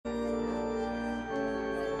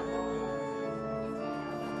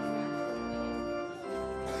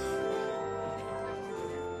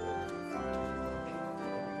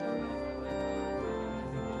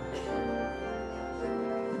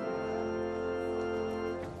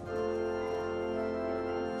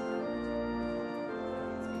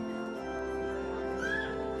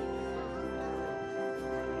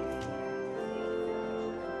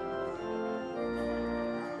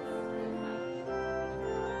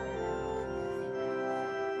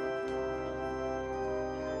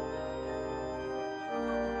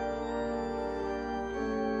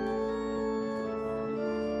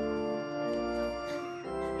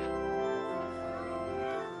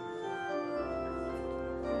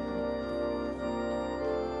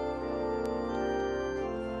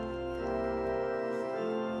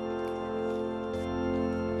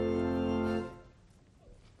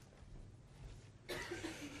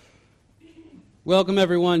Welcome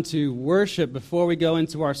everyone to worship. Before we go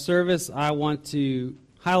into our service, I want to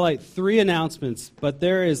highlight 3 announcements, but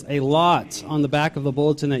there is a lot on the back of the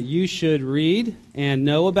bulletin that you should read and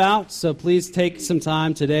know about, so please take some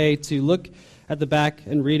time today to look at the back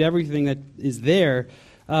and read everything that is there.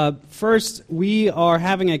 First, we are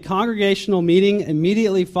having a congregational meeting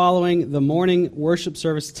immediately following the morning worship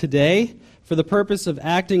service today for the purpose of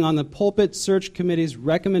acting on the Pulpit Search Committee's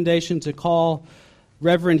recommendation to call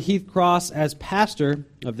Reverend Heath Cross as pastor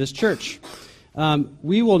of this church.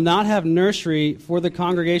 We will not have nursery for the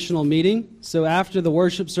congregational meeting, so after the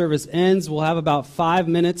worship service ends, we'll have about 5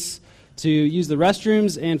 minutes to use the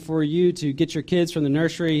restrooms and for you to get your kids from the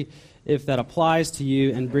nursery, if that applies to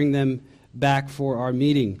you, and bring them back for our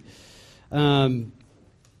meeting. And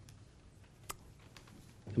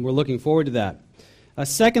we're looking forward to that.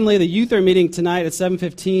 Secondly, the youth are meeting tonight at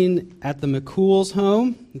 7:15 at the McCool's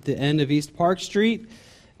home at the end of East Park Street.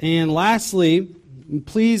 And lastly,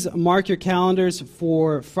 please mark your calendars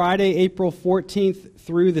for Friday, April 14th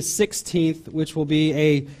through the 16th, which will be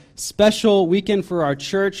a special weekend for our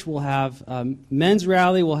church. We'll have men's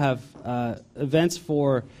rally. We'll have events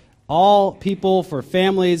for all people, for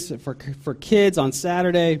families, for kids on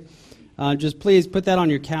Saturday. Just please put that on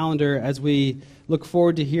your calendar as we look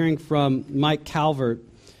forward to hearing from Mike Calvert.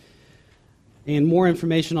 And more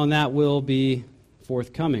information on that will be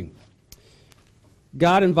forthcoming.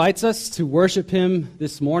 God invites us to worship Him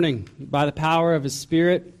this morning by the power of His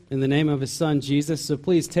Spirit in the name of His Son, Jesus. So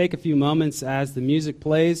please take a few moments as the music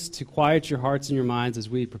plays to quiet your hearts and your minds as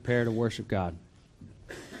we prepare to worship God.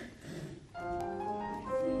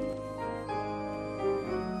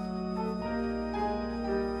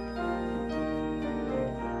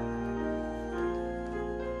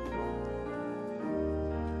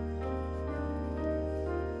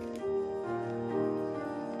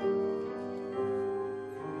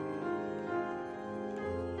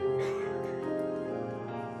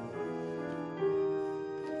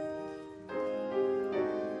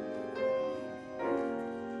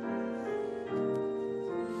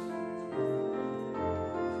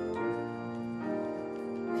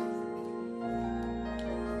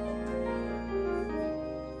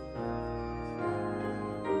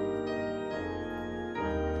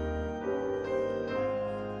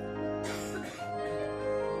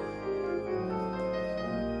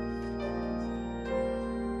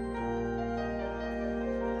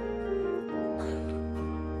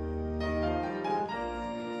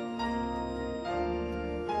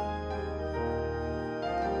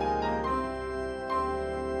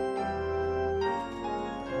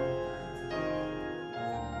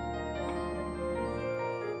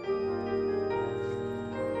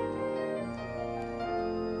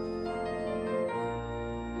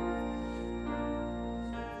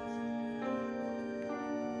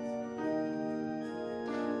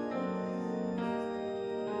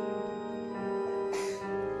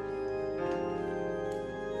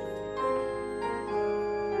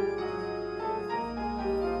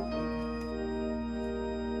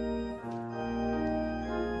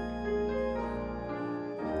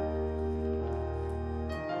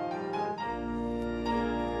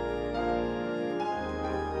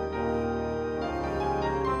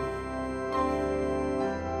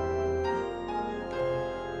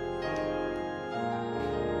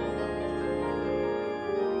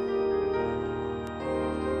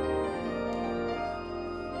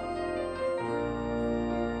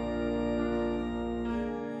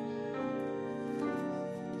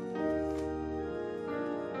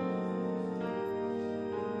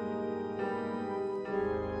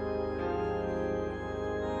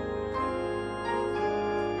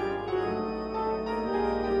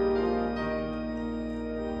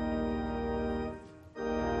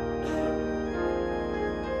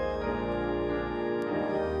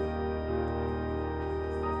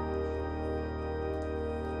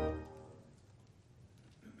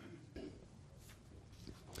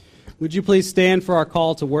 Would you please stand for our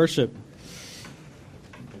call to worship?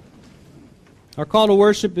 Our call to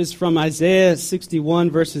worship is from Isaiah 61,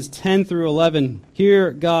 verses 10 through 11. Hear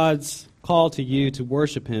God's call to you to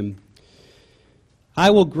worship Him. I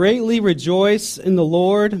will greatly rejoice in the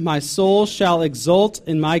Lord. My soul shall exult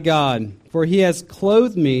in my God, for He has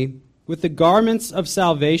clothed me with the garments of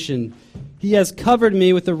salvation. He has covered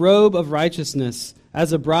me with the robe of righteousness,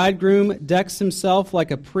 as a bridegroom decks himself like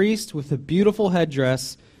a priest with a beautiful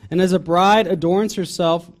headdress, and as a bride adorns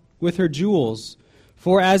herself with her jewels.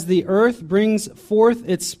 For as the earth brings forth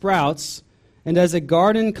its sprouts, and as a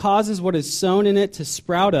garden causes what is sown in it to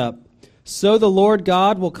sprout up, so the Lord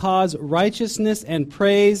God will cause righteousness and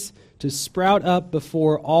praise to sprout up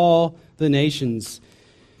before all the nations.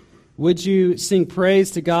 Would you sing praise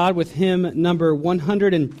to God with hymn number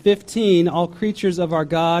 115, All Creatures of Our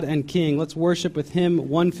God and King? Let's worship with hymn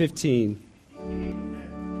 115.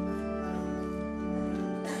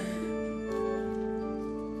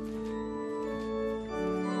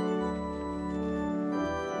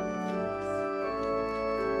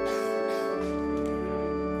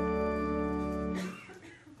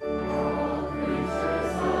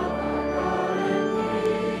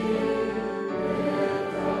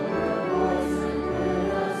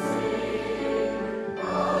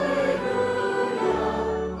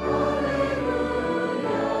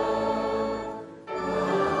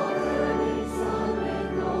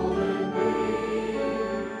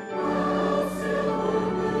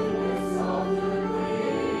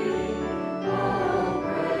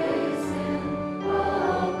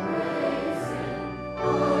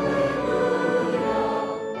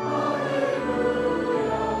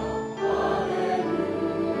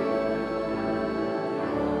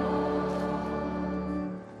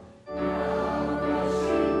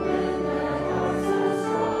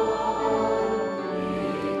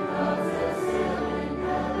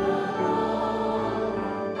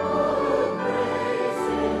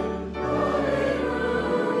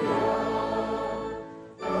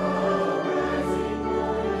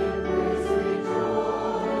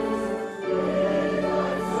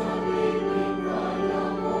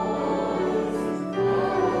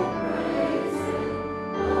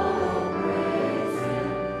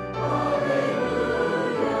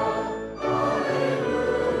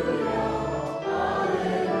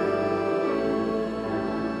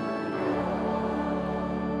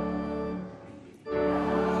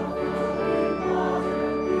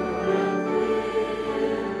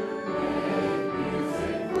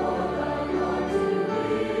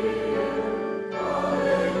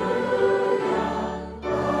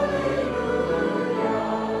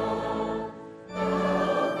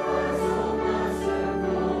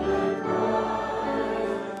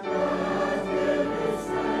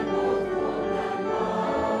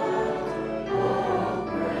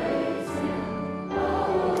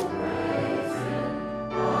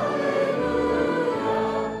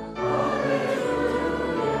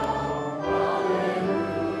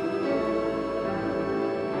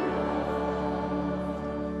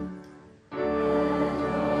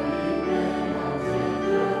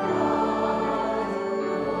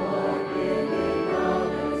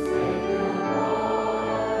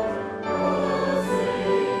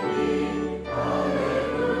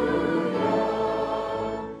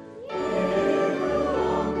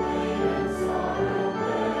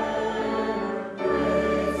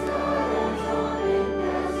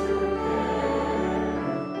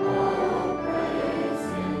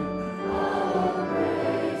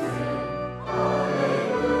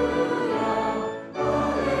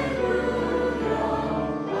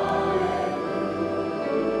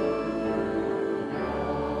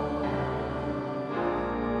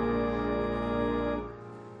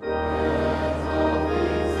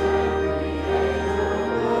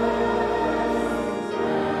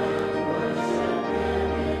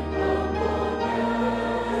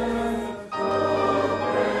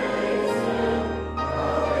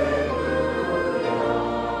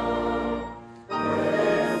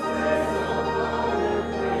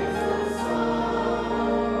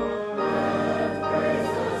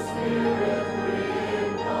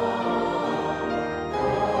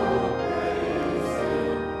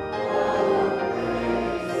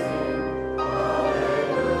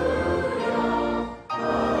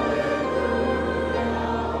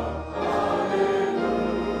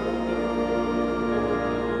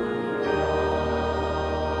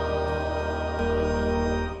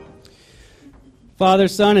 Father,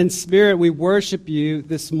 Son, and Spirit, we worship you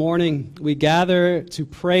this morning. We gather to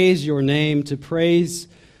praise your name, to praise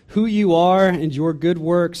who you are and your good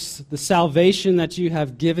works, the salvation that you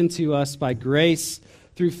have given to us by grace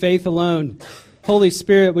through faith alone. Holy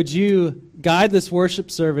Spirit, would you guide this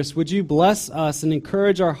worship service? Would you bless us and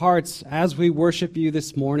encourage our hearts as we worship you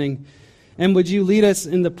this morning? And would you lead us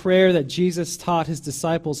in the prayer that Jesus taught his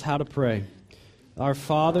disciples how to pray? Our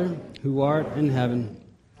Father, who art in heaven,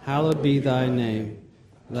 hallowed be thy name.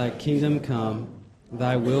 Thy kingdom come,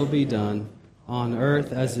 thy will be done, on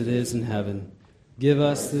earth as it is in heaven. Give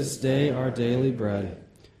us this day our daily bread,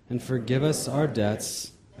 and forgive us our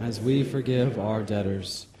debts as we forgive our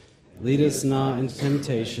debtors. Lead us not into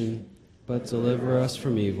temptation, but deliver us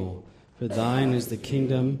from evil. For thine is the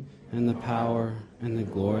kingdom, and the power, and the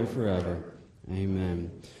glory forever. Amen.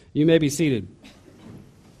 You may be seated.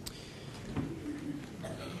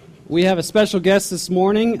 We have a special guest this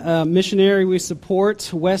morning, a missionary we support,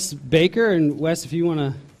 Wes Baker. And Wes, if you want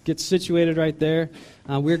to get situated right there.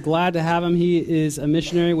 We're glad to have him. He is a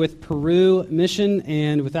missionary with Peru Mission.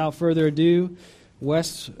 And without further ado,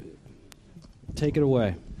 Wes, take it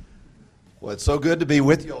away. Well, it's so good to be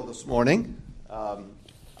with you all this morning.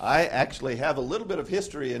 I actually have a little bit of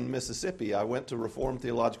history in Mississippi. I went to Reformed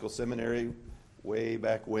Theological Seminary way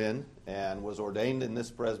back when and was ordained in this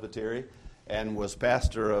presbytery and was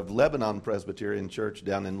pastor of Lebanon Presbyterian Church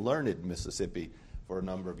down in Learned, Mississippi for a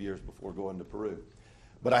number of years before going to Peru.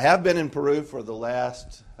 But I have been in Peru for the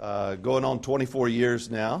last going on 24 years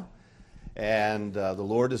now, and the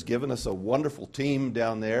Lord has given us a wonderful team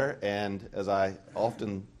down there, and as I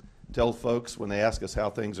often tell folks when they ask us how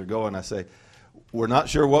things are going, I say, we're not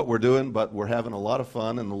sure what we're doing, but we're having a lot of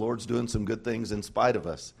fun, and the Lord's doing some good things in spite of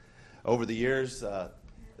us. Over the years, the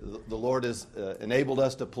Lord has enabled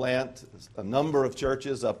us to plant a number of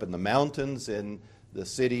churches up in the mountains in the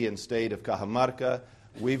city and state of Cajamarca.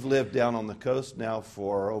 We've lived down on the coast now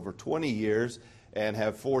for over 20 years and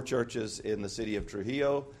have 4 churches in the city of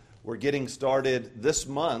Trujillo. We're getting started this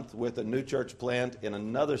month with a new church plant in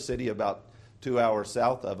another city about 2 hours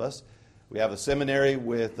south of us. We have a seminary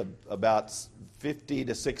with about 50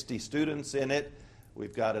 to 60 students in it.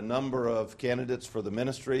 We've got a number of candidates for the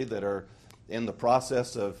ministry that are in the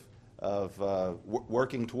process of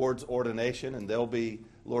working towards ordination, and they'll be,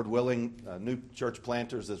 Lord willing, new church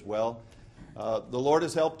planters as well. The Lord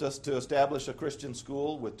has helped us to establish a Christian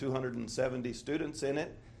school with 270 students in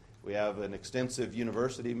it. We have an extensive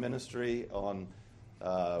university ministry on,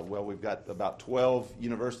 we've got about 12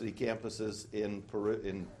 university campuses in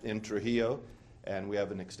Peru, in Trujillo, and we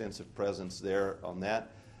have an extensive presence there on that.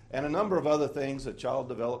 And a number of other things, a child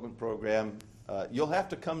development program. You'll have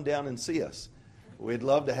to come down and see us. We'd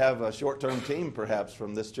love to have a short-term team, perhaps,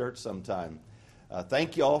 from this church sometime.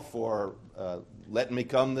 Thank you all for letting me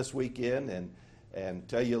come this weekend and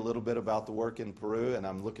tell you a little bit about the work in Peru, and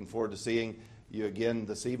I'm looking forward to seeing you again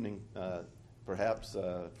this evening, perhaps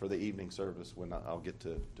for the evening service when I'll get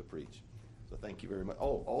to preach. So thank you very much.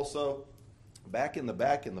 Oh, also, back in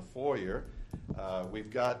the foyer,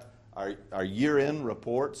 we've got our year-end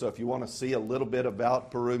report. So if you want to see a little bit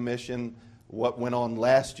about Peru Mission, what went on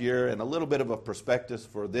last year, and a little bit of a prospectus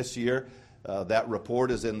for this year, that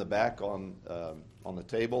report is in the back on the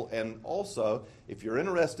table. And also, if you're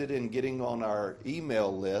interested in getting on our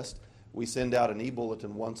email list, we send out an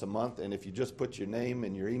e-bulletin once a month, and if you just put your name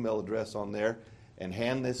and your email address on there and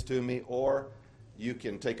hand this to me, or you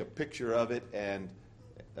can take a picture of it and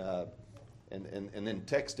then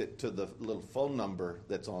text it to the little phone number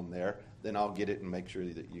that's on there, then I'll get it and make sure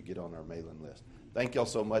that you get on our mailing list. Thank you all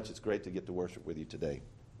so much. It's great to get to worship with you today.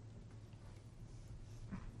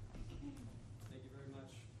 Thank you very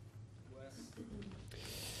much,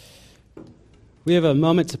 Wes. We have a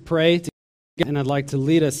moment to pray, and I'd like to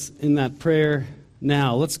lead us in that prayer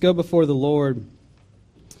now. Let's go before the Lord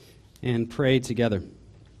and pray together.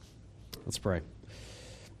 Let's pray.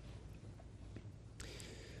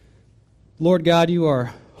 Lord God, you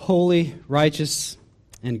are holy, righteous,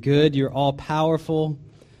 and good. You're all-powerful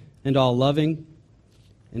and all-loving.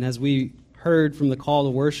 And as we heard from the call to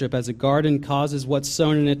worship, as a garden causes what's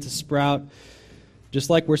sown in it to sprout, just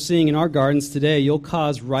like we're seeing in our gardens today, you'll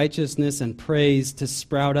cause righteousness and praise to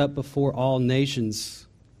sprout up before all nations.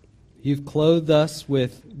 You've clothed us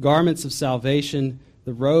with garments of salvation,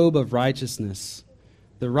 the robe of righteousness,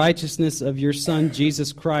 the righteousness of your Son,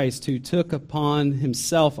 Jesus Christ, who took upon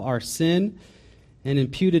himself our sin and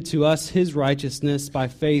imputed to us his righteousness by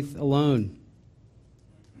faith alone.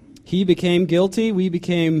 He became guilty, we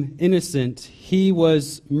became innocent. He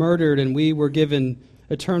was murdered, and we were given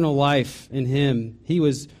eternal life in him. He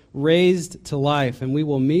was raised to life, and we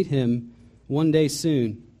will meet him one day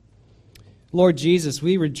soon. Lord Jesus,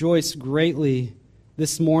 we rejoice greatly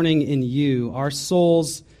this morning in you. Our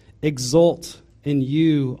souls exult in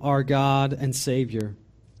you, our God and Savior.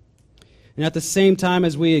 And at the same time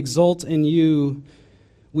as we exult in you,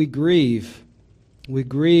 we grieve. We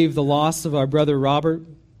grieve the loss of our brother Robert,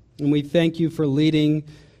 and we thank you for leading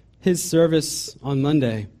his service on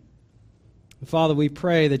Monday. Father, we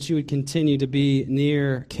pray that you would continue to be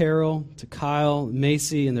near Carol, to Kyle,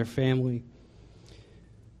 Macy, and their family.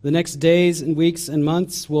 The next days and weeks and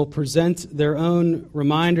months will present their own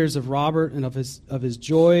reminders of Robert and of his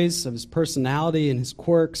joys, of his personality and his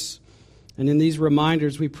quirks. And in these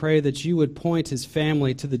reminders, we pray that you would point his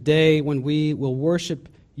family to the day when we will worship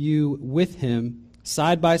you with him,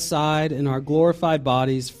 side by side in our glorified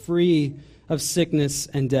bodies, free of sickness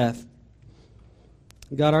and death.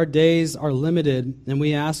 God, our days are limited, and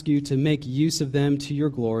we ask you to make use of them to your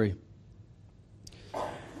glory.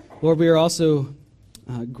 Lord, we are also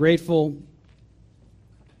grateful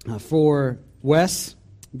for Wes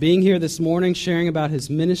being here this morning, sharing about his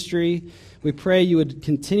ministry. We pray you would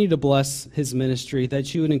continue to bless his ministry,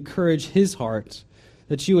 that you would encourage his heart,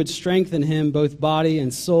 that you would strengthen him, both body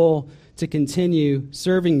and soul, to continue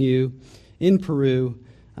serving you in Peru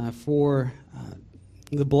for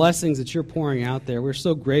the blessings that you're pouring out there. We're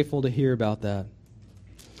so grateful to hear about that.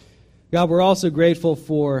 God, we're also grateful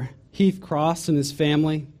for Heath Cross and his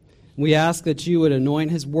family. We ask that you would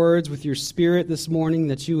anoint his words with your Spirit this morning,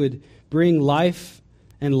 that you would bring life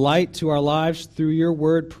and light to our lives through your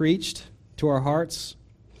word preached to our hearts,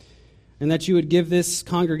 and that you would give this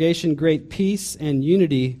congregation great peace and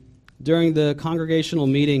unity during the congregational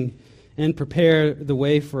meeting and prepare the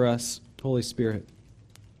way for us, Holy Spirit.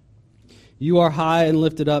 You are high and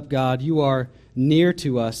lifted up, God. You are near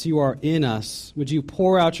to us. You are in us. Would you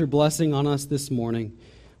pour out your blessing on us this morning?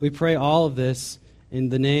 We pray all of this in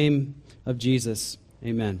the name of Jesus.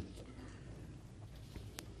 Amen.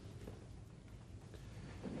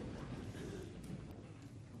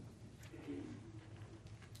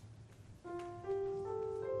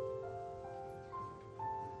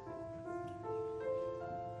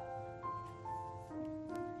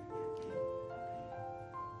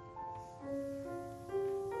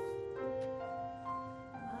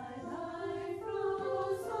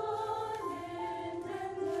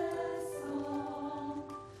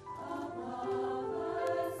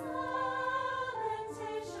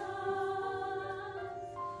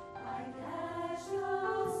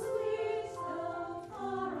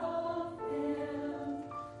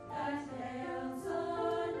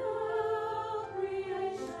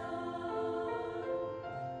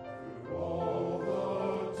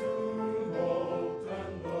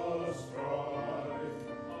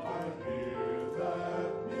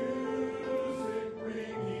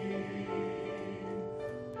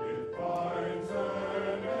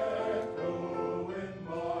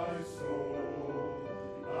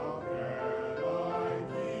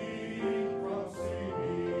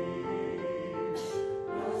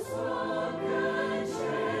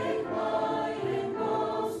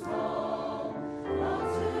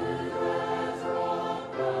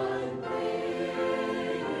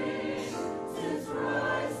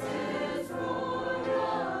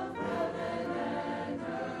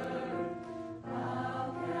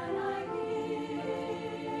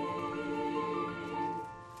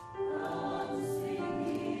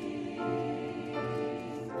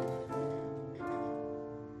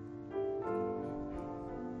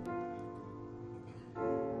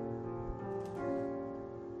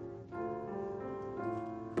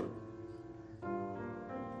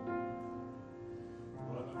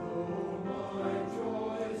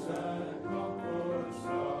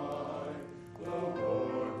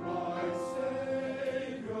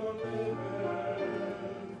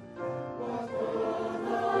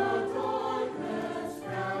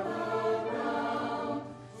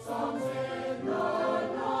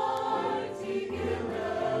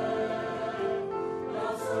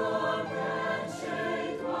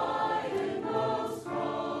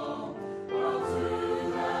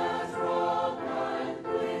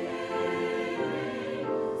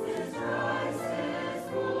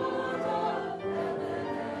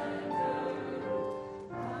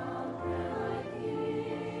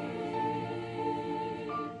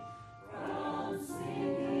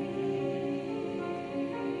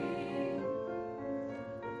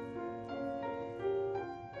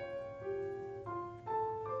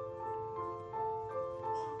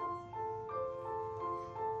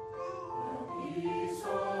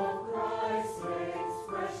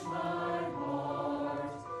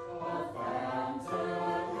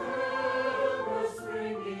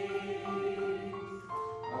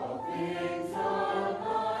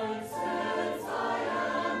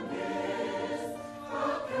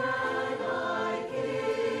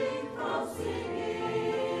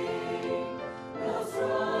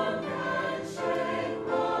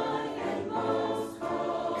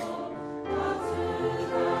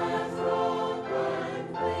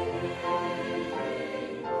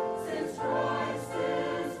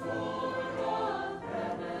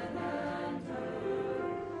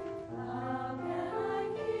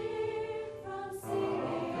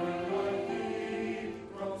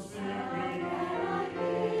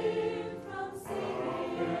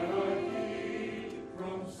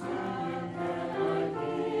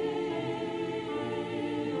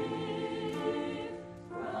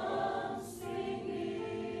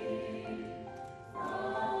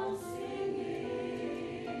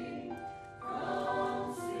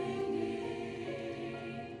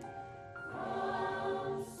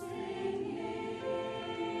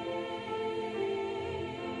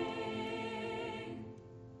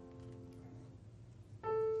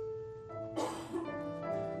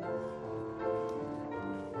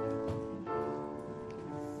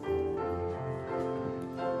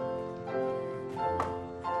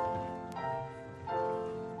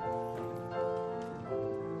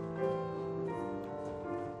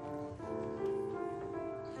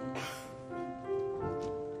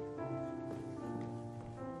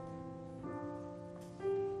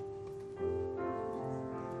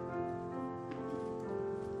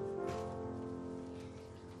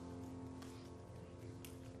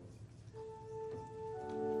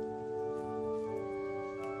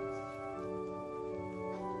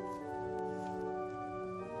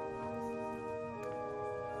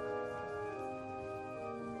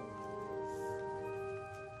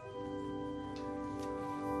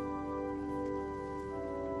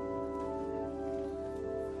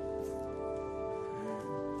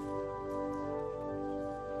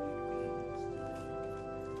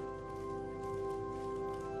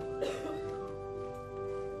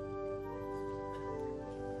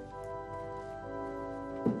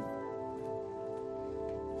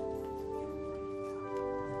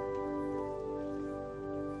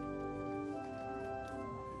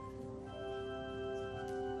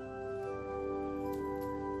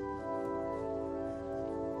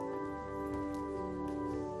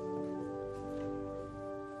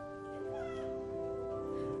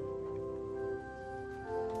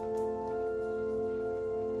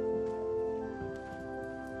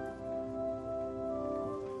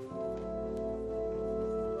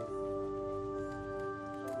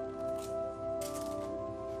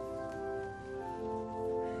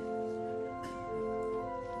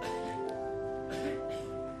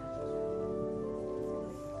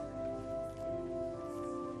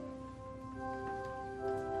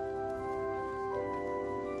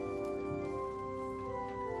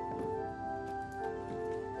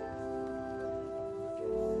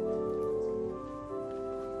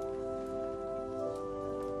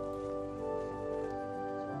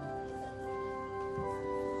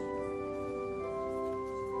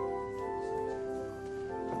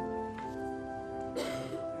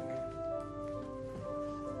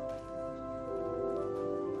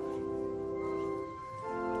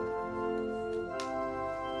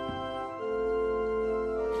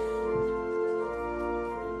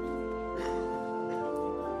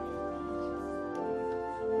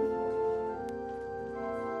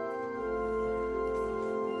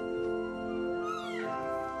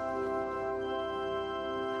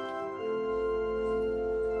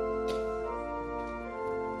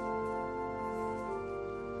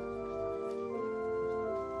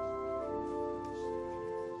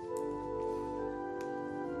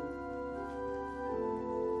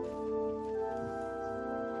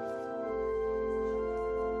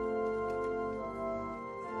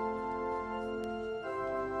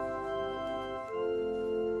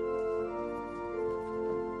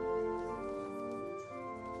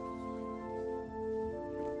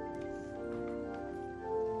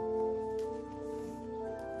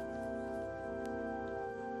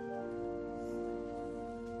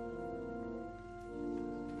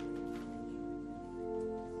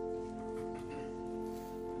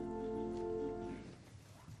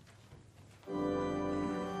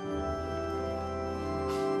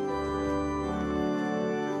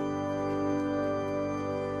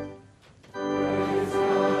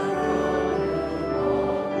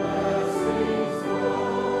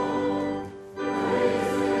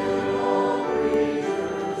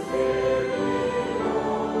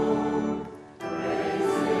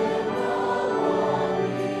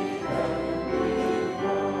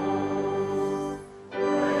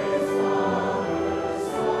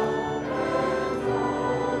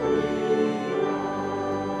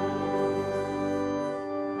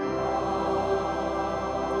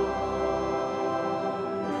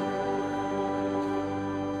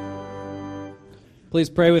 Please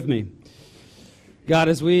pray with me. God,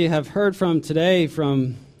 as we have heard from today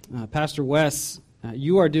from Pastor Wes,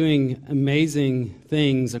 you are doing amazing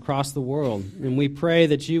things across the world, and we pray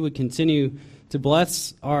that you would continue to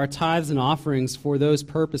bless our tithes and offerings for those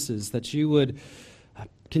purposes, that you would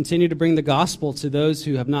continue to bring the gospel to those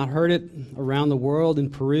who have not heard it around the world, in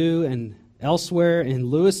Peru and elsewhere, in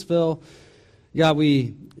Louisville. God,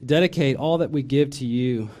 we dedicate all that we give to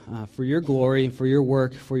you for your glory, for your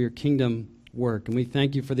work, for your kingdom work, and we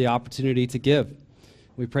thank you for the opportunity to give.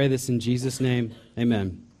 We pray this in Jesus' name,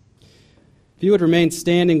 amen. If you would remain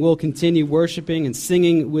standing, we'll continue worshiping and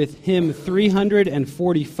singing with hymn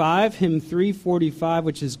 345, hymn 345,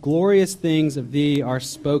 which is Glorious Things of Thee Are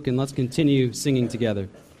Spoken. Let's continue singing together.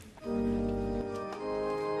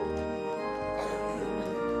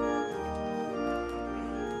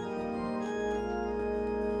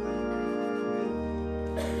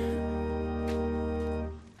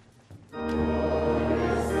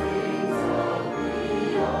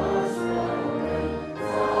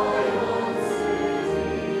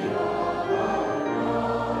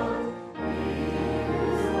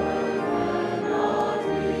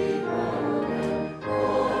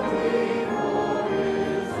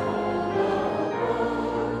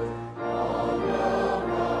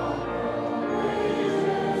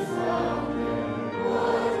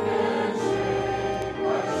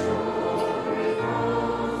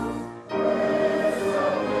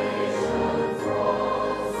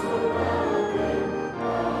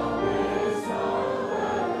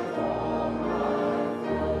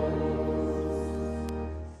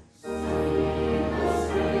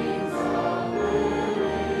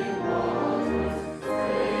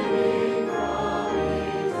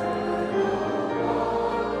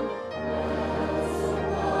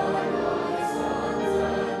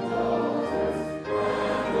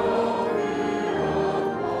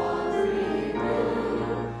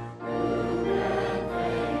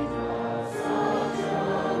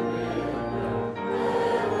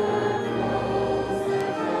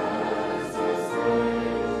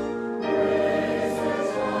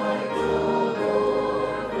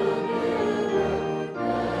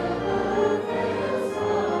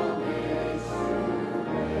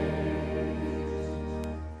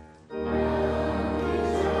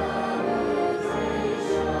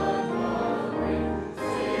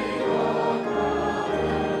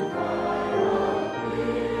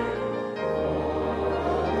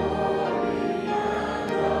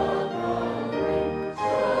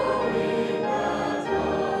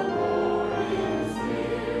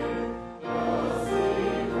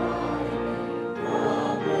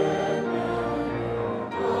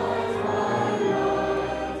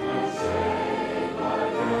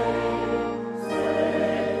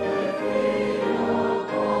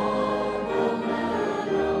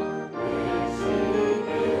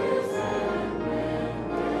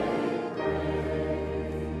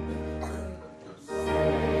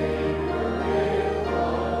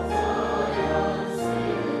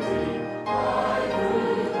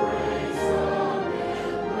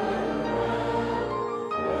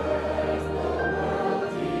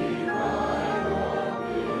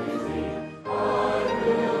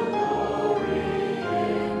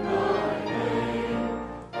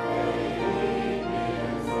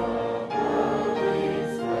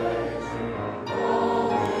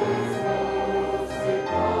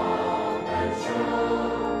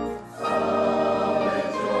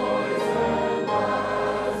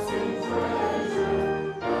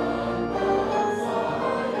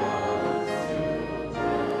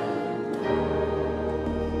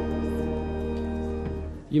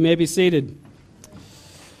 You may be seated.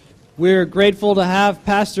 We're grateful to have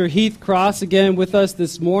Pastor Heath Cross again with us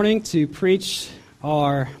this morning to preach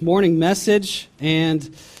our morning message, and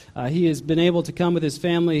he has been able to come with his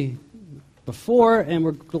family before, and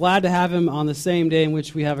we're glad to have him on the same day in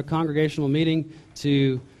which we have a congregational meeting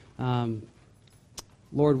to,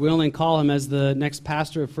 Lord willing, call him as the next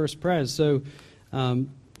pastor of First Pres. So,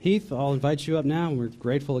 Heath, I'll invite you up now, and we're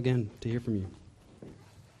grateful again to hear from you.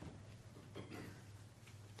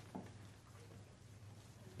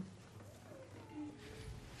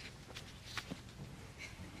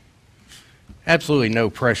 Absolutely no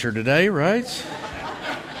pressure today, right?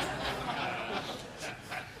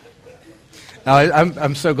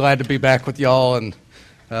 I'm so glad to be back with y'all, and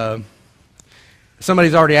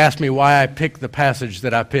somebody's already asked me why I picked the passage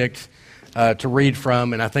that I picked to read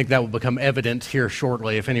from, and I think that will become evident here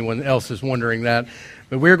shortly if anyone else is wondering that.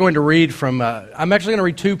 But we're going to read from, I'm actually going to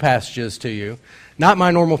read two passages to you, not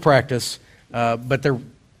my normal practice, but they're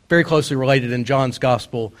very closely related in John's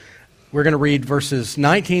Gospel. We're going to read verses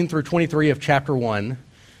 19 through 23 of chapter 1,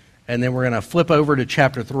 and then we're going to flip over to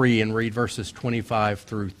chapter 3 and read verses 25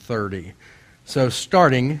 through 30. So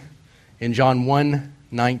starting in John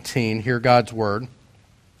 1:19, hear God's word.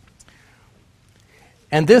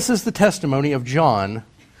 And this is the testimony of John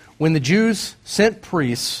when the Jews sent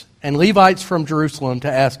priests and Levites from Jerusalem to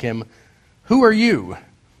ask him, "Who are you?"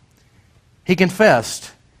 He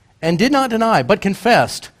confessed and did not deny, but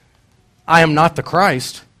confessed, "I am not the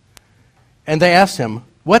Christ." And they asked him,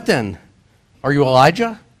 "What then? Are you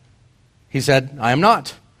Elijah?" He said, "I am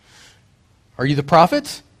not." "Are you the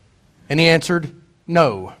prophet?" And he answered,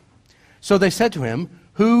 "No." So they said to him,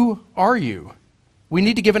 "Who are you? We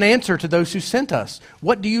need to give an answer to those who sent us.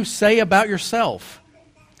 What do you say about yourself?"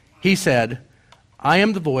 He said, "I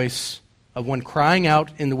am the voice of one crying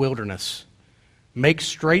out in the wilderness, 'Make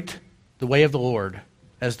straight the way of the Lord,'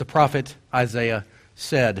 as the prophet Isaiah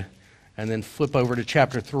said." And then flip over to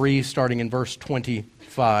chapter 3, starting in verse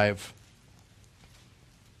 25.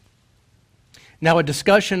 Now a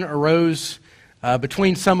discussion arose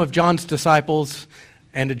between some of John's disciples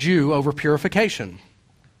and a Jew over purification.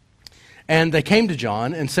 And they came to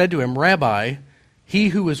John and said to him, "Rabbi, he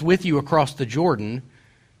who was with you across the Jordan,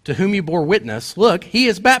 to whom you bore witness, look, he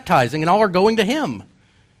is baptizing, and all are going to him."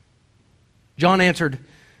 John answered,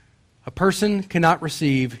 "A person cannot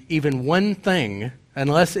receive even one thing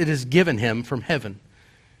unless it is given him from heaven.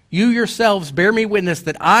 You yourselves bear me witness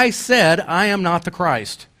that I said I am not the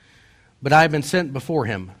Christ, but I have been sent before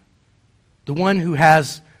him. The one who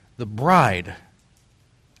has the bride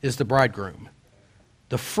is the bridegroom.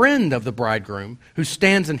 The friend of the bridegroom who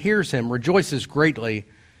stands and hears him rejoices greatly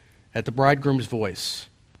at the bridegroom's voice.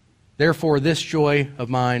 Therefore this joy of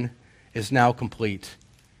mine is now complete.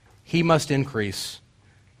 He must increase,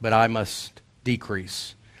 but I must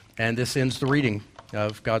decrease." And this ends the reading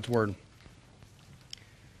of God's Word.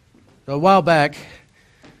 A while back,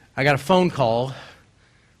 I got a phone call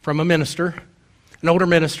from a minister, an older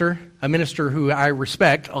minister, a minister who I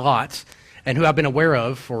respect a lot and who I've been aware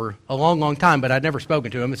of for a long, long time, but I'd never spoken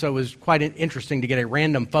to him, and so it was quite interesting to get a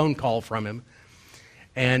random phone call from him.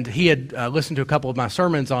 And he had listened to a couple of my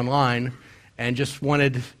sermons online and just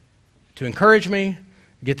wanted to encourage me,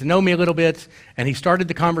 get to know me a little bit, and he started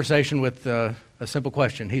the conversation with a simple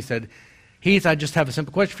question. He said, "Heath, I just have a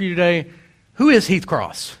simple question for you today. Who is Heath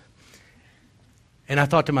Cross?" And I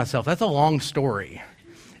thought to myself, that's a long story.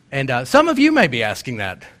 And some of you may be asking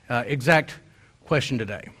that exact question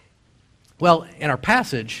today. Well, in our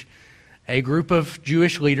passage, a group of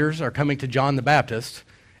Jewish leaders are coming to John the Baptist,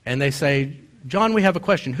 and they say, "John, we have a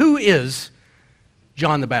question. Who is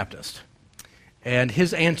John the Baptist?" And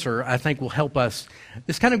his answer, I think, will help us.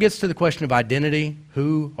 This kind of gets to the question of identity.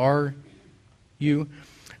 Who are you?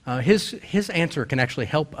 His answer can actually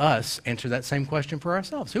help us answer that same question for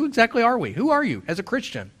ourselves. Who exactly are we? Who are you as a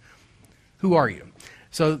Christian? Who are you?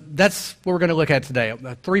 So that's what we're going to look at today.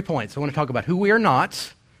 3 points. I want to talk about who we are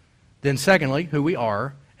not, then secondly, who we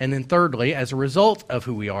are, and then thirdly, as a result of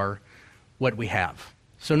who we are, what we have.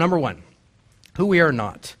 So number one, who we are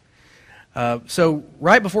not. So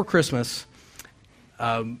right before Christmas,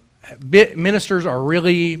 ministers are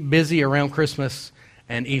really busy around Christmas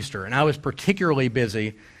and Easter, and I was particularly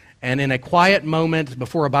busy. And in a quiet moment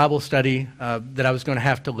before a Bible study that I was going to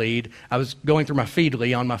have to lead, I was going through my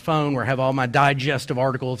Feedly on my phone where I have all my digest of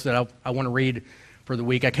articles that I want to read for the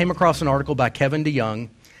week. I came across an article by Kevin DeYoung,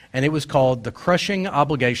 and it was called "The Crushing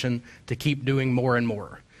Obligation to Keep Doing More and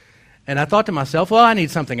More." And I thought to myself, well, I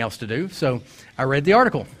need something else to do. So I read the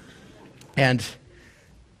article. And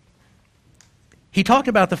he talked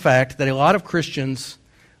about the fact that a lot of Christians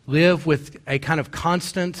live with a kind of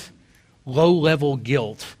constant, low-level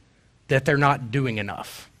guilt that they're not doing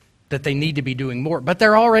enough, that they need to be doing more, but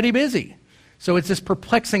they're already busy. So it's this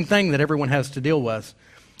perplexing thing that everyone has to deal with,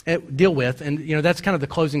 and that's kind of the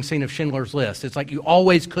closing scene of Schindler's List. It's like you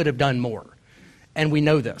always could have done more, and we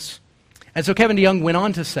know this. And so Kevin DeYoung went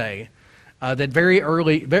on to say that very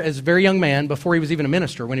early, as a very young man, before he was even a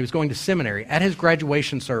minister, when he was going to seminary, at his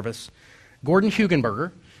graduation service, Gordon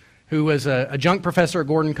Hugenberger, who was a adjunct professor at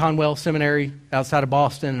Gordon Conwell Seminary outside of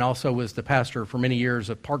Boston and also was the pastor for many years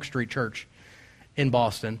of Park Street Church in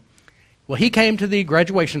Boston. Well, he came to the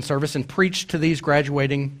graduation service and preached to these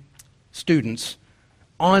graduating students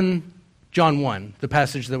on John 1, the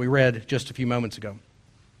passage that we read just a few moments ago.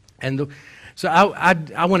 And so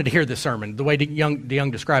I wanted to hear this sermon, the way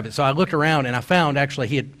DeYoung described it. So I looked around and I found actually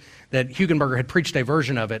that Hugenberger had preached a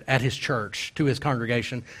version of it at his church to his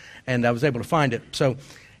congregation, and I was able to find it. So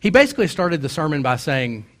he basically started the sermon by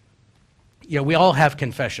saying, we all have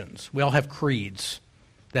confessions. We all have creeds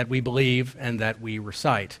that we believe and that we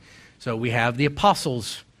recite. So we have the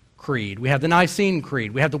Apostles' Creed. We have the Nicene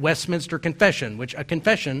Creed. We have the Westminster Confession, which a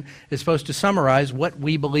confession is supposed to summarize what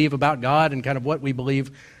we believe about God and kind of what we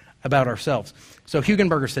believe about ourselves. So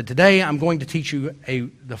Hugenberger said, today I'm going to teach you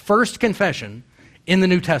the first confession in the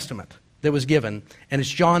New Testament that was given, and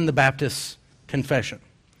it's John the Baptist's confession.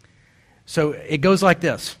 So it goes like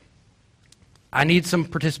this. I need some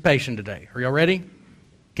participation today. Are y'all ready?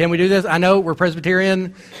 Can we do this? I know we're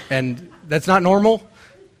Presbyterian, and that's not normal,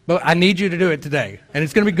 but I need you to do it today, and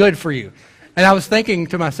it's going to be good for you. And I was thinking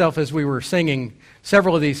to myself as we were singing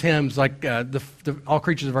several of these hymns, like the All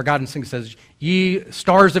Creatures of Our God and Sing says, ye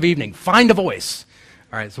stars of evening, find a voice.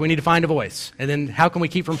 All right, so we need to find a voice. And then how can we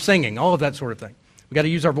keep from singing? All of that sort of thing. We've got to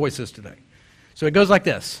use our voices today. So it goes like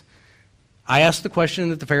this. I ask the question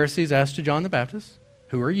that the Pharisees asked to John the Baptist,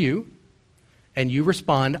 who are you? And you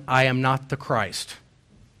respond, I am not the Christ.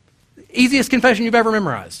 Easiest confession you've ever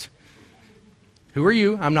memorized. Who are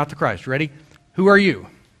you? I'm not the Christ. Ready? Who are you?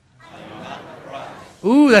 I'm not the Christ.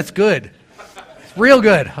 Ooh, that's good. It's real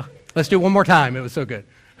good. Let's do it one more time. It was so good.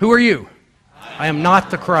 Who are you? I am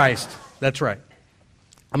not the Christ. That's right.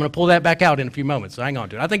 I'm going to pull that back out in a few moments, so hang on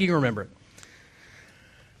to it. I think you can remember it.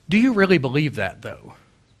 Do you really believe that, though?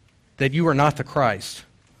 That you are not the Christ?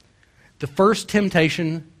 The first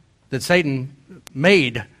temptation that Satan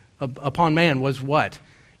made upon man was what?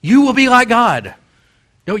 You will be like God.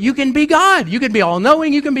 No, you can be God. You can be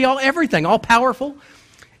all-knowing. You can be all everything, all-powerful.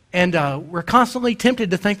 And we're constantly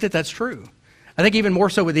tempted to think that that's true. I think even more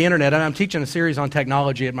so with the internet. I'm teaching a series on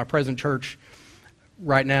technology at my present church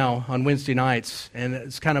right now on Wednesday nights. And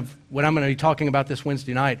it's kind of what I'm going to be talking about this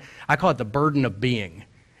Wednesday night. I call it the burden of being.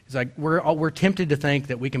 It's like we're tempted to think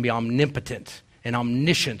that we can be omnipotent and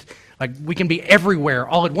omniscient. Like we can be everywhere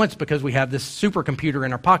all at once because we have this supercomputer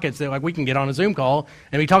in our pockets that like we can get on a Zoom call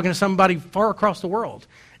and be talking to somebody far across the world.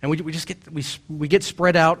 And we just get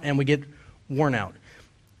spread out and we get worn out.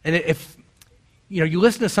 And if you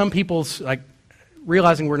listen to some people's, like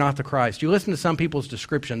realizing we're not the Christ, you listen to some people's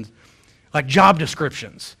descriptions, like job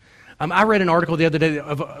descriptions. I read an article the other day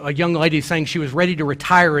of a young lady saying she was ready to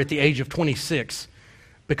retire at the age of 26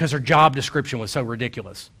 because her job description was so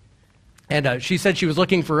ridiculous. And she said she was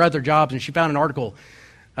looking for other jobs, and she found an article,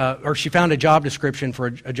 or she found a job description for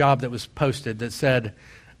a job that was posted that said,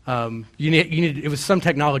 it was some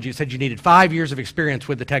technology. It said you needed 5 years of experience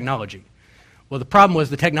with the technology. Well, the problem was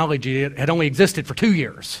the technology had only existed for 2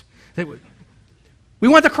 years. We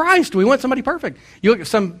want the Christ. We want somebody perfect. You look at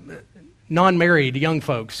some non-married young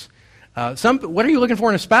folks. What are you looking for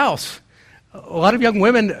in a spouse? A lot of young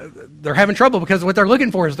women, they're having trouble because what they're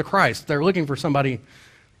looking for is the Christ. They're looking for somebody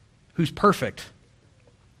who's perfect.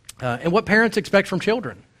 And what parents expect from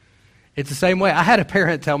children. It's the same way. I had a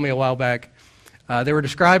parent tell me a while back, they were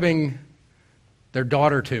describing their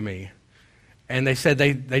daughter to me, and they said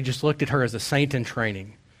they just looked at her as a saint in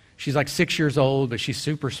training. She's like 6 years old, but she's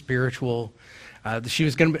super spiritual.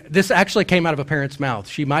 This actually came out of a parent's mouth.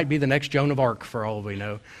 She might be the next Joan of Arc, for all we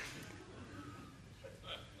know.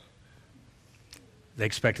 They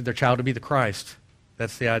expected their child to be the Christ.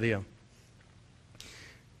 That's the idea.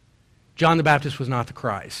 John the Baptist was not the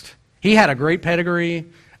Christ. He had a great pedigree.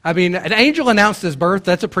 I mean, an angel announced his birth.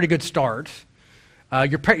 That's a pretty good start.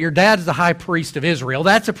 Your dad's the high priest of Israel.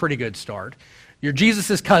 That's a pretty good start. You're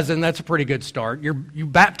Jesus' cousin. That's a pretty good start. You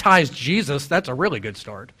baptized Jesus. That's a really good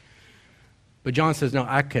start. But John says, no,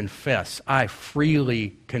 I confess. I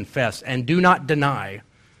freely confess and do not deny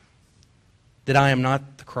that I am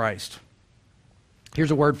not the Christ.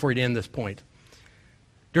 Here's a word for you to end this point.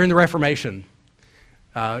 During the Reformation,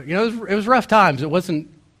 it was rough times. It wasn't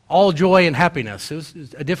all joy and happiness. It was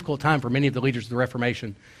a difficult time for many of the leaders of the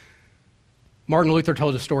Reformation. Martin Luther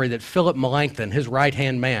told a story that Philip Melanchthon, his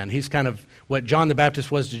right-hand man, he's kind of what John the Baptist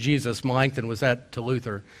was to Jesus, Melanchthon was that to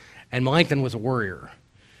Luther. And Melanchthon was a worrier.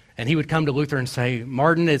 And he would come to Luther and say,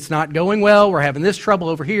 Martin, it's not going well. We're having this trouble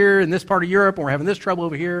over here in this part of Europe, and we're having this trouble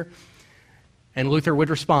over here. And Luther would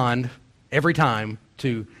respond every time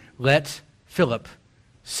to let Philip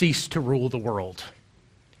cease to rule the world.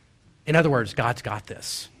 In other words, God's got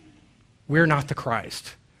this. We're not the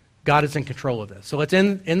Christ. God is in control of this. So let's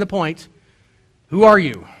end the point. Who are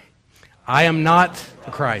you? I am not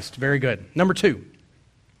the Christ. Very good. Number 2.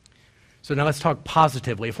 So now let's talk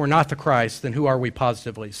positively. If we're not the Christ, then who are we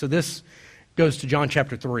positively? So this goes to John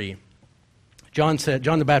chapter 3. John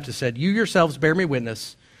the Baptist said, you yourselves bear me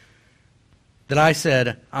witness that I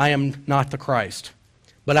said, I am not the Christ,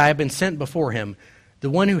 but I have been sent before him. The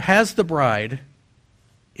one who has the bride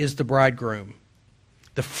is the bridegroom.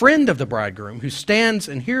 The friend of the bridegroom who stands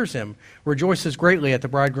and hears him rejoices greatly at the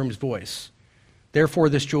bridegroom's voice. Therefore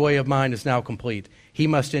this joy of mine is now complete. He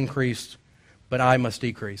must increase, but I must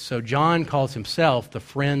decrease. So John calls himself the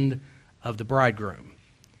friend of the bridegroom.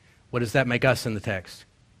 What does that make us in the text?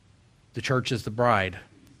 The church is the bride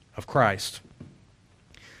of Christ.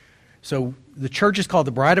 So the church is called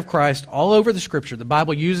the bride of Christ all over the Scripture. The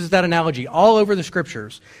Bible uses that analogy all over the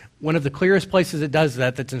Scriptures. One of the clearest places it does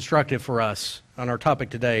that that's instructive for us on our topic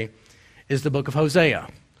today is the book of Hosea.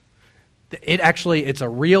 It's a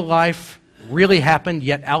real life, really happened,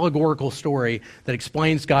 yet allegorical story that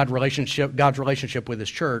explains God's relationship with His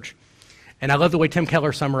church. And I love the way Tim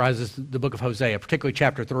Keller summarizes the book of Hosea, particularly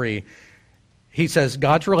chapter 3. He says,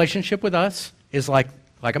 God's relationship with us is like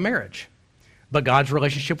a marriage. But God's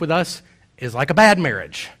relationship with us is like a bad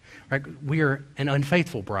marriage. Right? We are an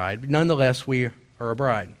unfaithful bride, but nonetheless, we are a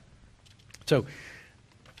bride. So,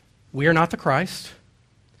 we are not the Christ.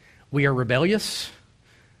 We are rebellious.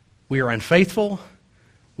 We are unfaithful.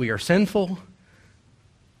 We are sinful.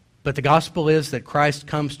 But the gospel is that Christ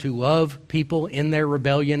comes to love people in their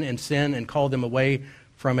rebellion and sin and call them away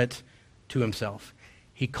from it to Himself.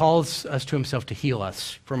 He calls us to Himself to heal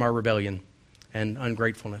us from our rebellion and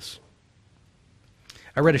ungratefulness.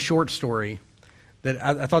 I read a short story that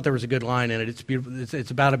I thought there was a good line in it. It's beautiful.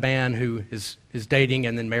 It's about a man who is dating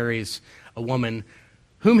and then marries a woman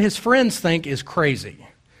whom his friends think is crazy.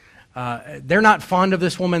 They're not fond of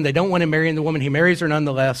this woman. They don't want him marrying the woman. He marries her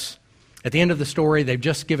nonetheless. At the end of the story, they've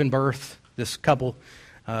just given birth, this couple,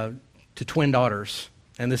 to twin daughters.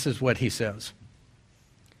 And this is what he says.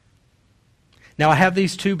 Now I have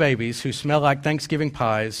these two babies who smell like Thanksgiving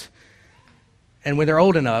pies, and when they're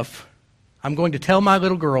old enough, I'm going to tell my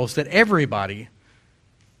little girls that everybody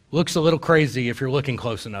looks a little crazy if you're looking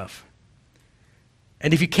close enough.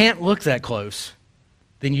 And if you can't look that close,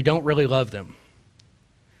 then you don't really love them.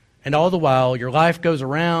 And all the while, your life goes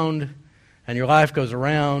around, and your life goes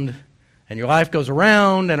around, and your life goes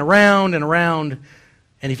around and around and around.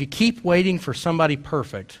 And if you keep waiting for somebody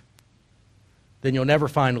perfect, then you'll never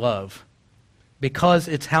find love. Because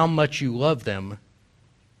it's how much you love them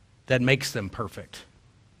that makes them perfect.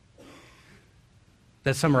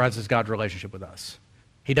 That summarizes God's relationship with us.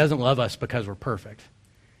 He doesn't love us because we're perfect.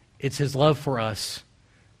 It's His love for us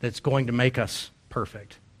that's going to make us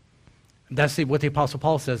perfect. That's what the Apostle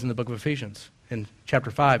Paul says in the book of Ephesians. In chapter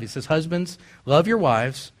 5, he says, Husbands, love your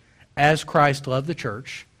wives as Christ loved the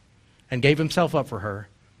church and gave Himself up for her,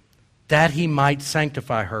 that He might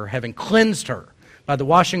sanctify her, having cleansed her by the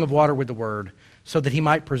washing of water with the word, so that He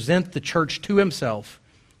might present the church to Himself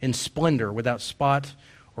in splendor, without spot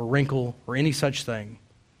or wrinkle or any such thing,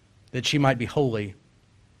 that she might be holy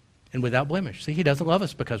and without blemish. See, He doesn't love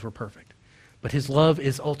us because we're perfect, but His love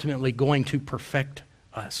is ultimately going to perfect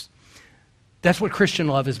us. That's what Christian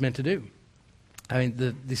love is meant to do. I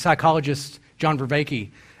mean, the psychologist John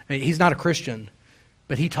Vervaeke, he's not a Christian,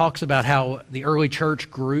 but he talks about how the early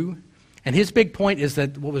church grew, and his big point is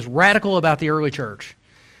that what was radical about the early church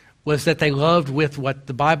was that they loved with what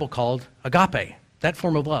the Bible called agape, that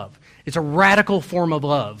form of love. It's a radical form of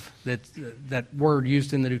love, that word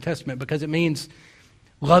used in the New Testament, because it means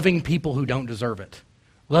loving people who don't deserve it,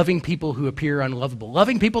 loving people who appear unlovable,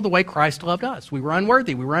 loving people the way Christ loved us. We were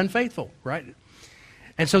unworthy, we were unfaithful, right?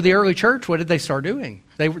 And so the early church, what did they start doing?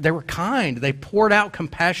 They were kind. They poured out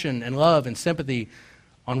compassion and love and sympathy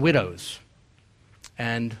on widows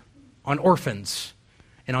and on orphans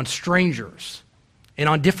and on strangers and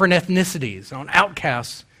on different ethnicities, on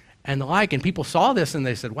outcasts and the like. And people saw this and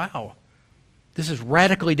they said, wow, this is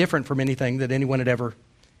radically different from anything that anyone had ever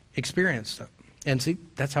experienced. And see,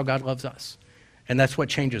 that's how God loves us. And that's what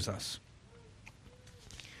changes us.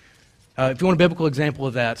 If you want a biblical example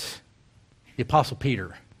of that, the Apostle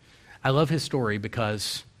Peter. I love his story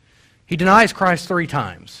because he denies Christ 3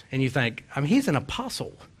 times. And you think, I mean, he's an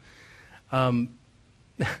apostle.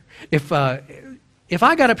 If I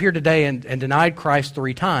got up here today and denied Christ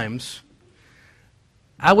 3 times,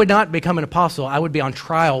 I would not become an apostle. I would be on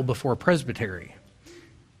trial before a presbytery.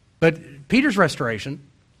 But Peter's restoration,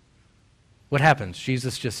 what happens?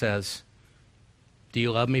 Jesus just says, do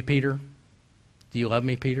you love me, Peter? Do you love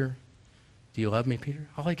me, Peter? Do you love me, Peter?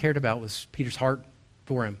 All he cared about was Peter's heart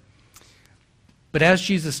for him. But as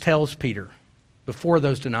Jesus tells Peter before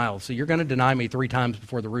those denials, so you're going to deny me 3 times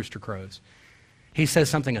before the rooster crows, he says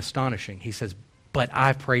something astonishing. He says, but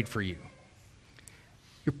I've prayed for you.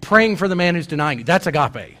 You're praying for the man who's denying you. That's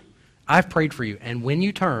agape. I've prayed for you. And when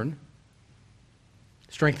you turn,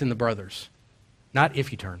 strengthen the brothers. Not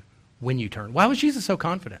if you turn, when you turn. Why was Jesus so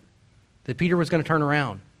confident that Peter was going to turn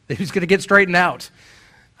around, that he was going to get straightened out?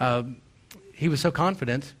 He was so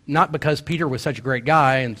confident, not because Peter was such a great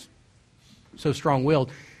guy and so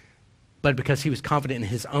strong-willed, but because he was confident in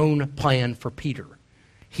his own plan for Peter.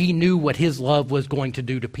 He knew what his love was going to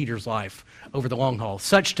do to Peter's life over the long haul,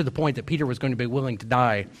 such to the point that Peter was going to be willing to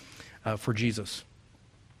die for Jesus.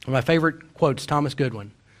 One of my favorite quotes, Thomas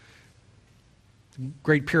Goodwin,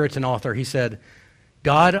 great Puritan author, he said,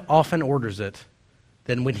 "God often orders it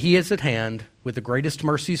that when he is at hand with the greatest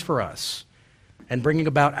mercies for us and bringing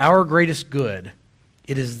about our greatest good,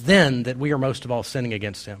 it is then that we are most of all sinning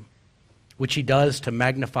against him, which he does to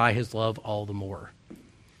magnify his love all the more."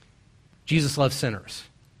 Jesus loves sinners,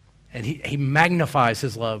 and he magnifies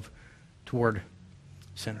his love toward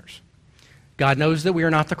sinners. God knows that we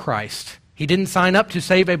are not the Christ. He didn't sign up to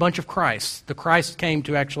save a bunch of Christs. The Christ came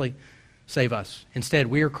to actually save us. Instead,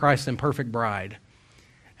 we are Christ's imperfect bride,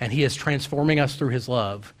 and he is transforming us through his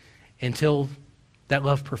love until that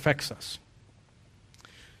love perfects us.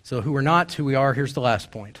 So who we're not, who we are, here's the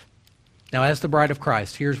last point. Now, as the bride of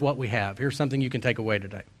Christ, here's what we have. Here's something you can take away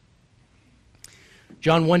today.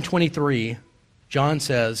 John 1:23, John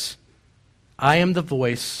says, "I am the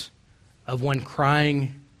voice of one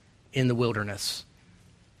crying in the wilderness."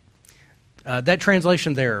 That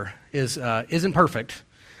translation there isn't perfect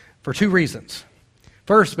for two reasons.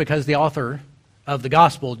 First, because the author of the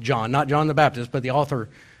Gospel, John, not John the Baptist, but the author,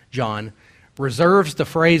 John, reserves the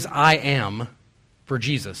phrase "I am" for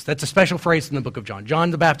Jesus. That's a special phrase in the book of John. John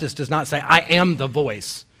the Baptist does not say, "I am the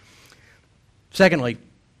voice." Secondly,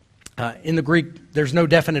 in the Greek, there's no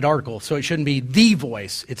definite article, so it shouldn't be the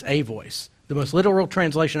voice, it's a voice. The most literal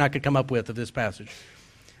translation I could come up with of this passage,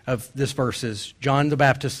 of this verse, is John the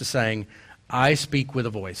Baptist is saying, "I speak with a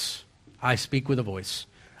voice. I speak with a voice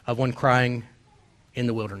of one crying in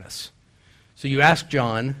the wilderness." So you ask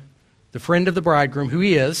John, the friend of the bridegroom, who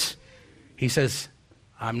he is. He says,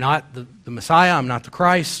 "I'm not the Messiah, I'm not the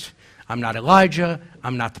Christ, I'm not Elijah,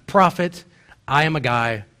 I'm not the prophet. I am a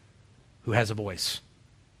guy who has a voice."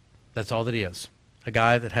 That's all that he is, a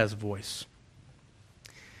guy that has a voice.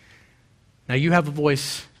 Now you have a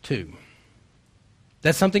voice too.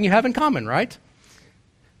 That's something you have in common, right?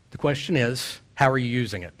 The question is, how are you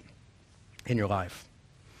using it in your life?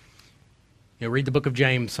 Read the book of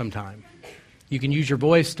James sometime. You can use your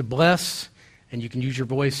voice to bless, and you can use your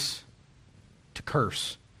voice to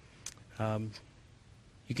curse.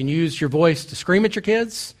 You can use your voice to scream at your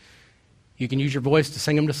kids. You can use your voice to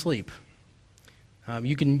sing them to sleep.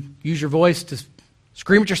 You can use your voice to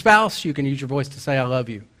scream at your spouse. You can use your voice to say, "I love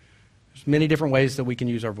you." There's many different ways that we can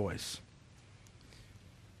use our voice.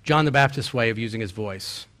 John the Baptist's way of using his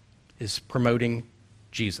voice is promoting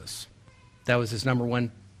Jesus. That was his number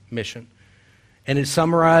one mission. And it's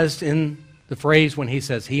summarized in the phrase when he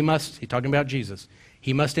says, he's talking about Jesus,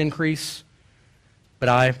 "He must increase, but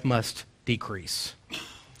I must decrease."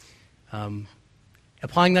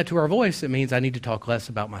 Applying that to our voice, it means I need to talk less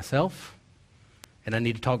about myself, and I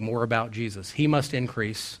need to talk more about Jesus. He must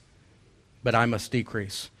increase, but I must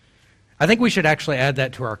decrease. I think we should actually add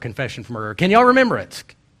that to our confession from earlier. Can y'all remember it?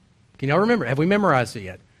 Can y'all remember it? Have we memorized it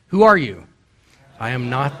yet? Who are you? I am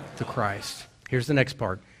not the Christ. Here's the next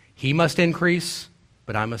part. He must increase,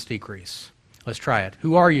 but I must decrease. Let's try it.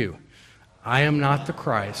 Who are you? I am not the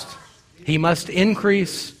Christ. He must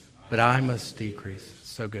increase, but I must decrease.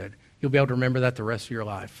 So good. You'll be able to remember that the rest of your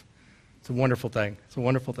life. It's a wonderful thing. It's a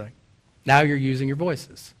wonderful thing. Now you're using your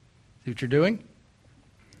voices. See what you're doing?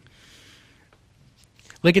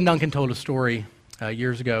 Ligon Duncan told a story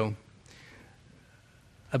years ago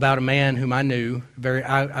about a man whom I knew.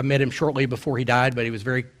 I met him shortly before he died, but he was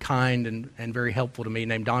very kind and very helpful to me,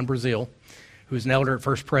 named Don Brazil, who was an elder at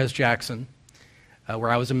First Pres Jackson,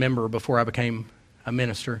 where I was a member before I became a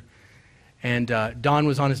minister. And Don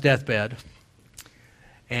was on his deathbed,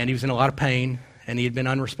 and he was in a lot of pain, and he had been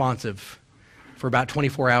unresponsive for about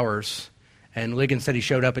 24 hours. And Ligon said he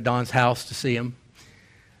showed up at Don's house to see him.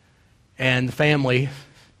 And the family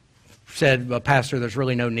said, "Well, Pastor, there's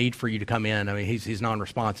really no need for you to come in. I mean, he's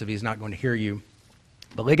non-responsive. He's not going to hear you."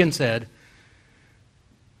 But Ligon said,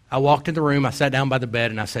 "I walked in the room, I sat down by the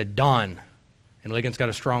bed, and I said, 'Don.'" And Ligon's got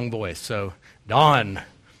a strong voice, so, "Don."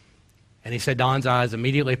 And he said Don's eyes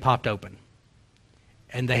immediately popped open.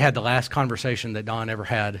 And they had the last conversation that Don ever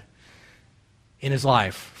had in his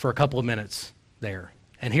life for a couple of minutes there.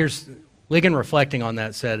 And here's Ligon reflecting on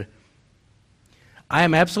that, said, "I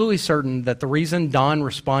am absolutely certain that the reason Don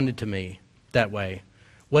responded to me that way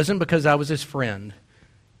wasn't because I was his friend,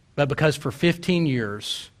 but because for 15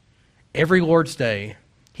 years, every Lord's Day,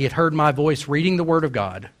 he had heard my voice reading the Word of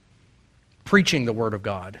God, preaching the Word of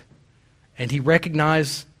God, and he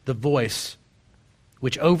recognized the voice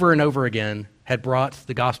which over and over again had brought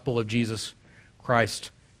the gospel of Jesus Christ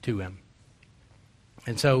to him."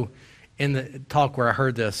 And so in the talk where I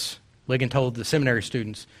heard this, Ligon told the seminary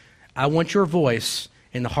students, "I want your voice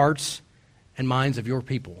in the hearts and minds of your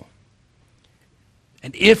people.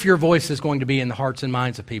 And if your voice is going to be in the hearts and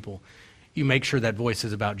minds of people, you make sure that voice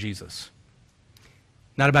is about Jesus.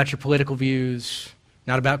 Not about your political views,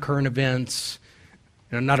 not about current events,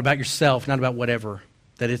 not about yourself, not about whatever,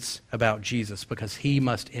 that it's about Jesus, because he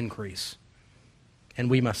must increase and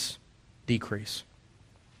we must decrease.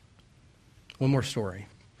 One more story.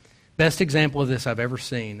 Best example of this I've ever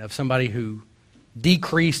seen, of somebody who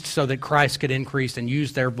decreased so that Christ could increase and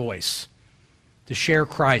used their voice to share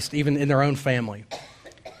Christ, even in their own family.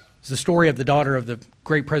 It's the story of the daughter of the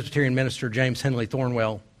great Presbyterian minister, James Henley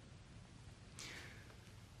Thornwell.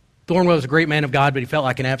 Thornwell was a great man of God, but he felt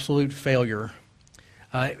like an absolute failure.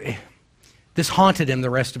 This haunted him the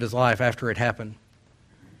rest of his life after it happened.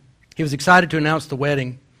 He was excited to announce the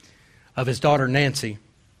wedding of his daughter, Nancy.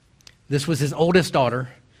 This was his oldest daughter.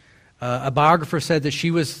 A biographer said that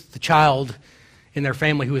she was the child in their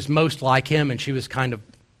family who was most like him, and she was kind of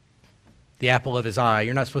the apple of his eye.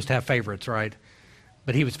 You're not supposed to have favorites, right?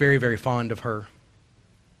 But he was very, very fond of her.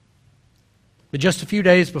 But just a few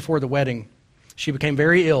days before the wedding, she became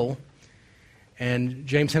very ill, and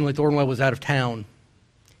James Henley Thornwell was out of town.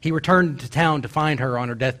 He returned to town to find her on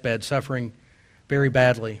her deathbed, suffering very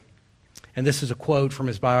badly. And this is a quote from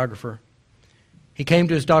his biographer. He came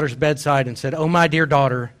to his daughter's bedside and said, "Oh, my dear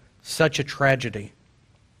daughter, such a tragedy."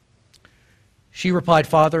 She replied,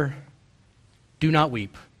 "Father, do not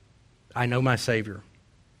weep. I know my Savior."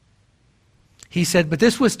 He said, "But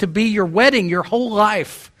this was to be your wedding, your whole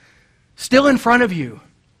life, still in front of you,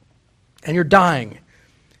 and you're dying."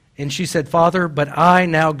 And she said, "Father, but I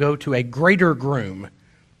now go to a greater groom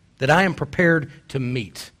that I am prepared to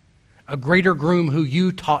meet, a greater groom who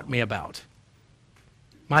you taught me about,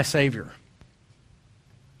 my Savior."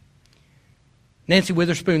 Nancy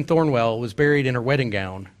Witherspoon Thornwell was buried in her wedding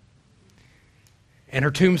gown, and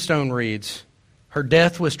her tombstone reads, "Her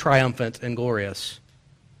death was triumphant and glorious.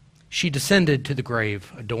 She descended to the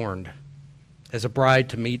grave adorned as a bride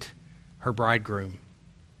to meet her bridegroom."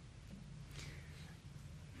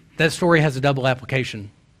 That story has a double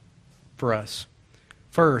application for us.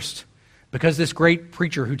 First, because this great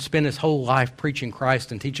preacher who'd spent his whole life preaching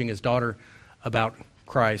Christ and teaching his daughter about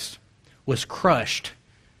Christ was crushed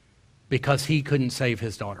because he couldn't save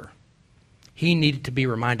his daughter. He needed to be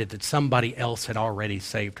reminded that somebody else had already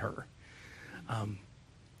saved her.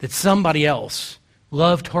 That somebody else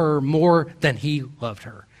loved her more than he loved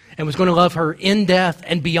her and was going to love her in death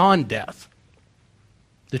and beyond death.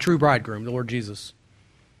 The true bridegroom, the Lord Jesus.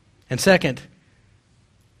 And second,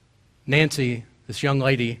 Nancy, this young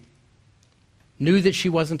lady, knew that she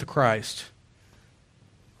wasn't the Christ,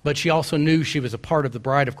 but she also knew she was a part of the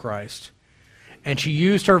bride of Christ. And she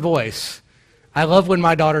used her voice. I love when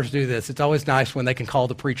my daughters do this. It's always nice when they can call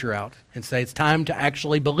the preacher out and say, it's time to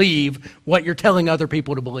actually believe what you're telling other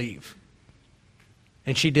people to believe.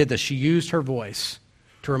 And she did this. She used her voice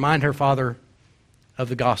to remind her father of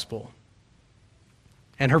the gospel.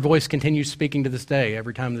 And her voice continues speaking to this day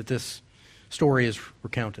every time that this story is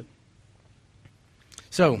recounted.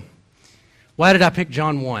 So, why did I pick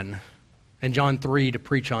John 1 and John 3 to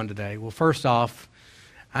preach on today? Well, first off,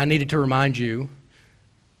 I needed to remind you,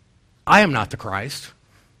 I am not the Christ.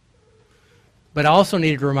 But I also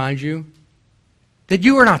needed to remind you that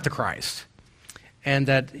you are not the Christ. And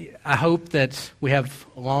that I hope that we have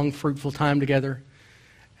a long, fruitful time together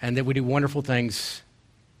and that we do wonderful things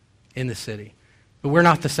in the city. But we're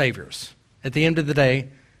not the saviors. At the end of the day,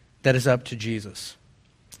 that is up to Jesus.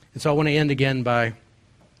 And so I want to end again by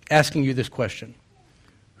asking you this question.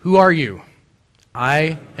 Who are you?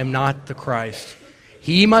 I am not the Christ.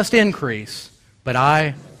 He must increase, but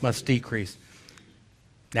I must decrease.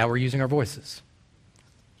 Now we're using our voices.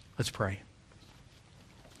 Let's pray.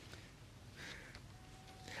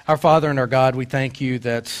 Our Father and our God, we thank you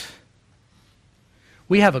that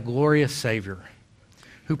we have a glorious Savior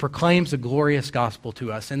who proclaims a glorious gospel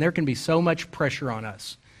to us, and there can be so much pressure on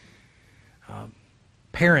us.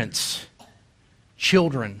 Parents,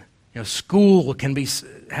 children, school can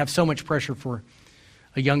have so much pressure for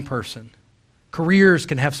a young person. Careers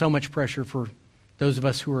can have so much pressure for those of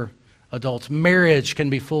us who are adults. Marriage can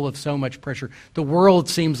be full of so much pressure. The world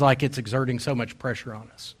seems like it's exerting so much pressure on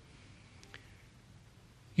us.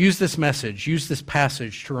 Use this message, use this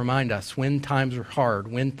passage to remind us when times are hard,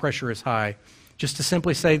 when pressure is high, just to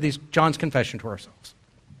simply say John's confession to ourselves.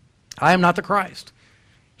 I am not the Christ.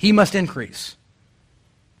 He must increase,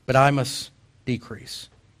 but I must decrease.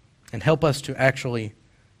 And help us to actually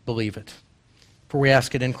believe it. For we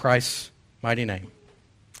ask it in Christ's mighty name.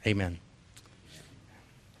 Amen.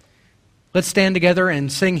 Let's stand together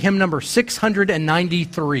and sing hymn number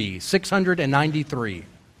 693. 693.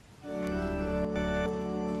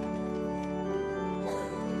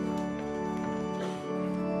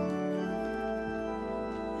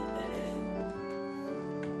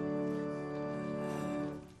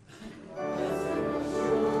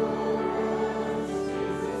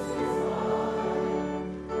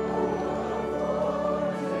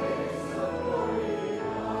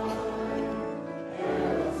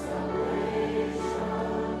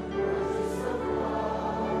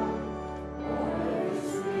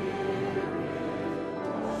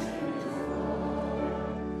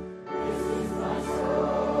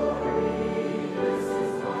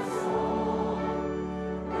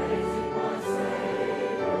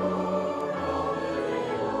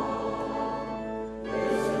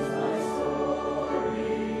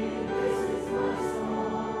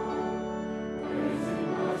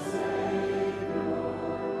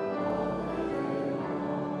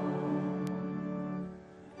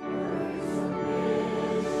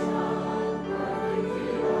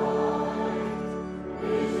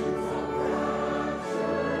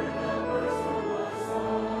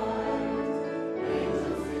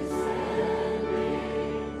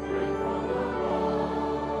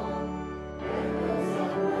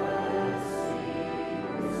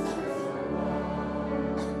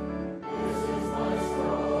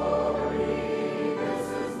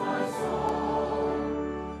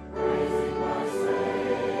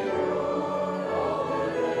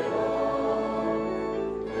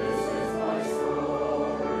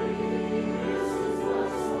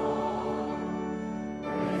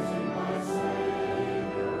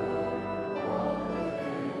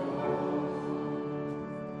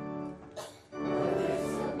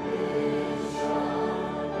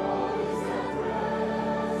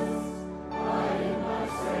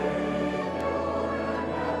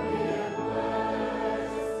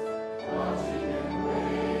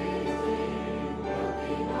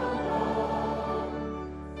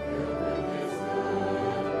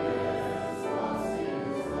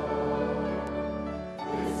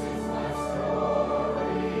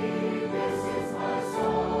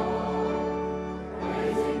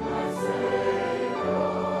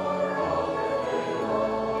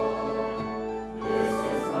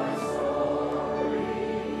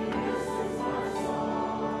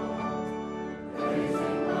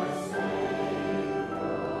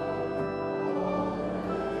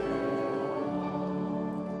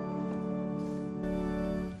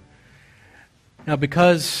 Now,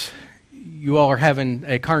 because you all are having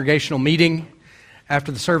a congregational meeting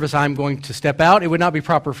after the service, I'm going to step out. It would not be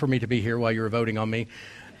proper for me to be here while you were voting on me.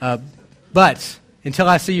 But until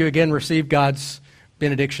I see you again, receive God's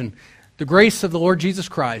benediction. The grace of the Lord Jesus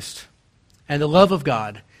Christ and the love of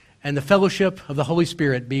God and the fellowship of the Holy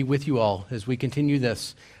Spirit be with you all as we continue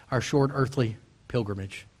this, our short earthly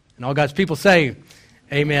pilgrimage. And all God's people say,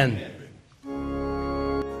 Amen. Amen.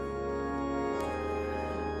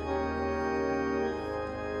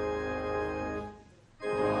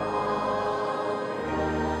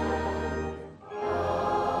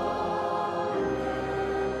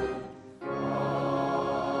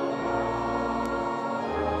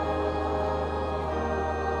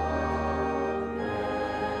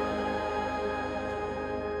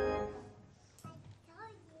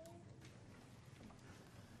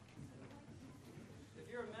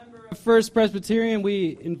 First Presbyterian,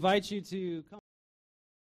 we invite you to come.